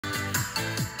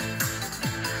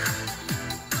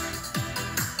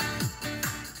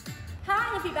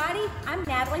everybody. I'm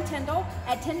Natalie Tindol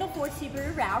at Tindol Ford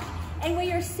Subaru ROUSH, and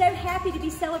we are so happy to be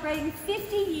celebrating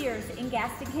 50 years in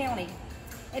Gaston County.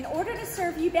 In order to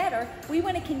serve you better, we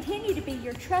want to continue to be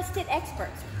your trusted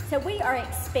experts, so we are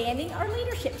expanding our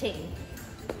leadership team.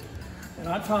 And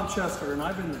I'm Tom Chester, and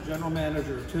I've been the General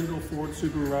Manager of Tindol Ford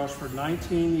Subaru ROUSH for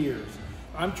 19 years.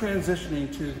 I'm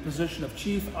transitioning to the position of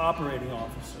Chief Operating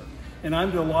Officer, and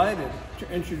I'm delighted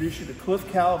to introduce you to Clif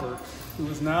Calvert, who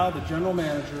is now the General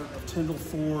Manager of Tindol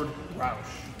Ford ROUSH.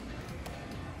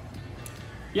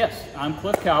 Yes, I'm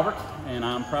Clif Calvert, and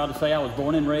I'm proud to say I was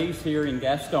born and raised here in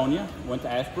Gastonia, went to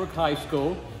Ashbrook High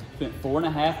School, spent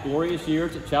 4.5 glorious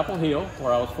years at Chapel Hill,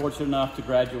 where I was fortunate enough to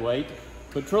graduate.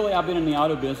 But truly, I've been in the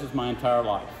auto business my entire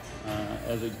life.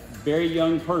 As a very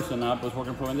young person, I was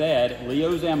working for my dad at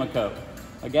Leo's Amico,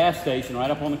 a gas station right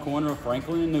up on the corner of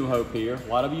Franklin and New Hope here. A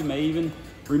lot of you may even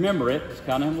remember it. It's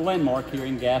kind of a landmark here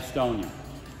in Gastonia.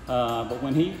 But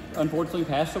when he unfortunately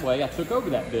passed away, I took over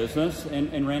that business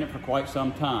and ran it for quite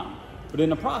some time. But in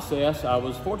the process, I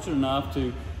was fortunate enough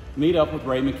to meet up with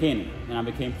Ray McKinney, and I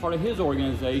became part of his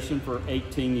organization for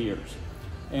 18 years.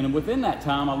 And within that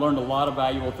time, I learned a lot of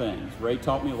valuable things. Ray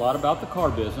taught me a lot about the car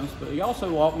business, but he also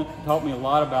taught me a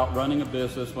lot about running a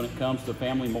business when it comes to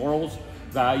family morals,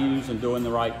 values, and doing the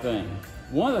right thing.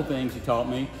 One of the things he taught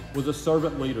me was a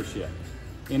servant leadership.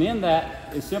 And in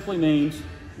that, it simply means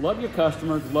love your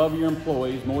customers, love your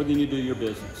employees more than you do your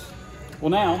business.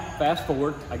 Well now, fast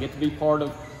forward, I get to be part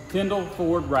of Tindol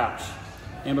Ford ROUSH.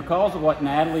 And because of what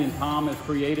Natalie and Tom have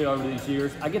created over these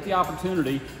years, I get the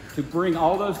opportunity to bring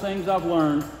all those things I've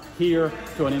learned here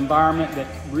to an environment that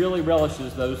really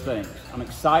relishes those things. I'm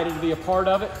excited to be a part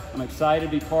of it. I'm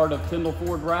excited to be part of Tindol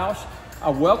Ford ROUSH. I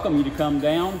welcome you to come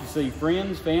down to see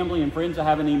friends, family, and friends I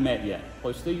haven't even met yet.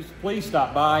 Please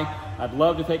stop by. I'd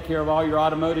love to take care of all your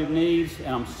automotive needs,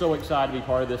 and I'm so excited to be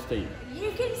part of this team.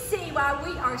 You can see why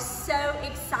we are so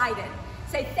excited.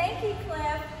 So thank you,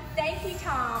 Clif, thank you,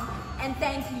 Tom, and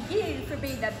thank you for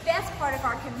being the best part of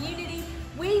our community.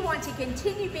 We want to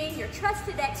continue being your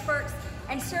trusted experts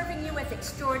and serving you with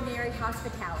extraordinary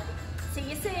hospitality. See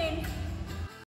you soon.